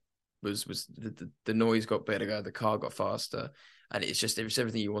pulley was the noise got better, the car got faster, and it was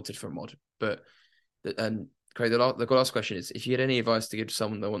everything you wanted from a mod. But and Craig, the last question is: if you had any advice to give to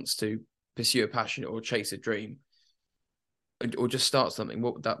someone that wants to pursue a passion or chase a dream, or just start something,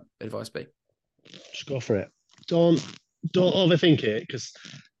 what would that advice be? Just go for it. Don't overthink it, because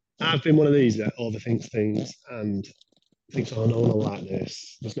I've been one of these that overthinks things and thinks, "Oh, no one will like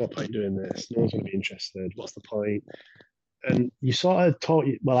this. There's no point doing this. No one's going to be interested. What's the point?" And you sort of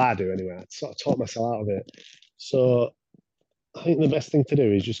I do anyway. I sort of talk myself out of it. So I think the best thing to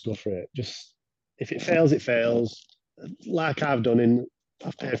do is just go for it. Just if it fails, it fails. Like I've done,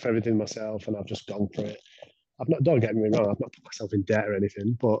 I've paid for everything myself, and I've just gone for it. Don't get me wrong, I've not put myself in debt or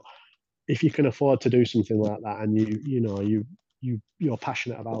anything, but if you can afford to do something like that and you're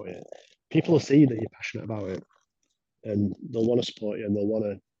passionate about it, people will see that you're passionate about it, and they'll want to support you and they'll want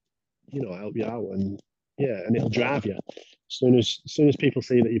to, help you out, and it'll drive you. As soon as people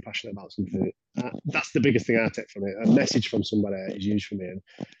see that you're passionate about something, that's the biggest thing I take from it. A message from somebody is huge for me, and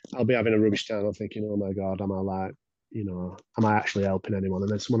I'll be having a rubbish time. I'm thinking, oh my god, am I actually helping anyone? And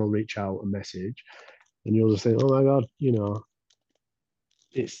then someone will reach out and message, and you'll just think, oh my god,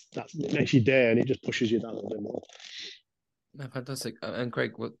 it makes your day, and it just pushes you that little bit more. No, fantastic. And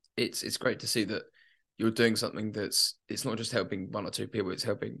Craig, it's great to see that you're doing something it's not just helping one or two people, it's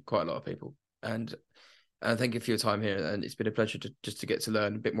helping quite a lot of people. And thank you for your time here. And it's been a pleasure to get to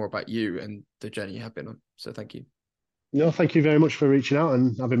learn a bit more about you and the journey you have been on. So thank you. No, thank you very much for reaching out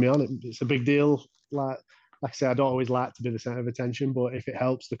and having me on. It's a big deal. Like I say, I don't always like to be the centre of attention, but if it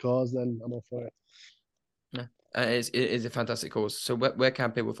helps the cause, then I'm all for it. Yeah, it is a fantastic cause. So where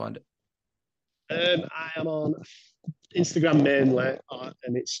can people find it? I am on Instagram mainly,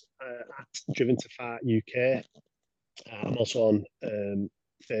 and it's at Driven to Fight UK. I'm also on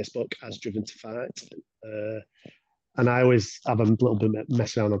Facebook as Driven to Fight. And I always have a little bit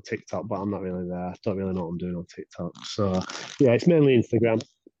mess around on TikTok, but I'm not really there. I don't really know what I'm doing on TikTok. So yeah, it's mainly Instagram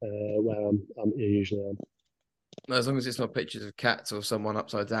where I'm usually on. As long as it's not pictures of cats or someone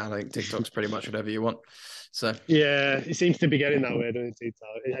upside down, I think TikTok's pretty much whatever you want. So yeah, it seems to be getting that way, doesn't it? TikTok.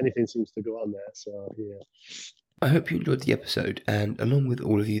 Anything seems to go on there. So yeah. I hope you enjoyed the episode, and along with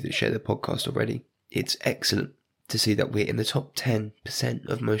all of you that share the podcast already, it's excellent to see that we're in the top 10%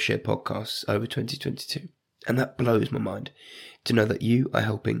 of most shared podcasts over 2022. And that blows my mind to know that you are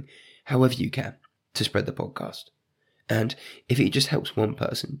helping however you can to spread the podcast. And if it just helps one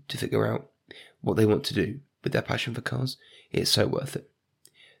person to figure out what they want to do with their passion for cars, it's so worth it.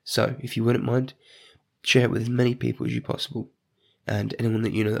 So if you wouldn't mind, share it with as many people as you possible, and anyone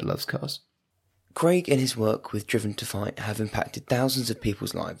that you know that loves cars. Craig and his work with Driven to Fight have impacted thousands of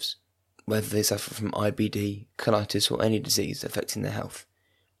people's lives, whether they suffer from IBD, colitis or any disease affecting their health.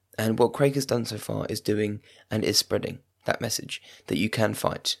 And what Craig has done so far is doing and is spreading that message that you can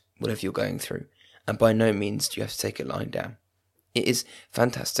fight whatever you're going through, and by no means do you have to take it lying down. It is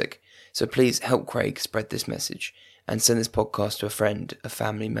fantastic, so please help Craig spread this message and send this podcast to a friend, a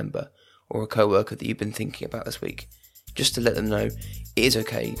family member or a co-worker that you've been thinking about this week, just to let them know it is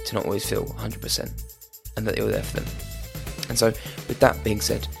okay to not always feel 100% and that you're there for them. And so, with that being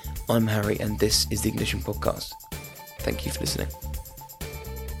said, I'm Harry and this is the Ignition Podcast. Thank you for listening.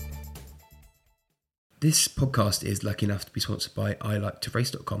 This podcast is lucky enough to be sponsored by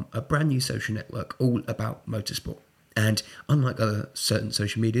iLikeToRace.com, a brand new social network all about motorsport. And unlike other certain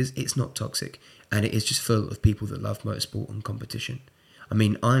social medias, it's not toxic, and it is just full of people that love motorsport and competition. I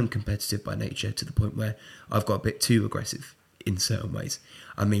mean, I'm competitive by nature to the point where I've got a bit too aggressive in certain ways.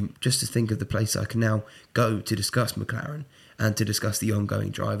 I mean, just to think of the place I can now go to discuss McLaren and to discuss the ongoing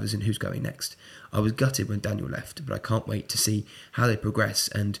drivers and who's going next. I was gutted when Daniel left, but I can't wait to see how they progress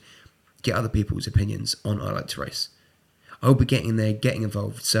and get other people's opinions on I Like to Race. I'll be getting there, getting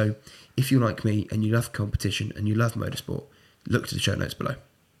involved, so if you're like me and you love competition and you love motorsport, look to the show notes below.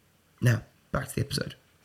 Now, back to the episode.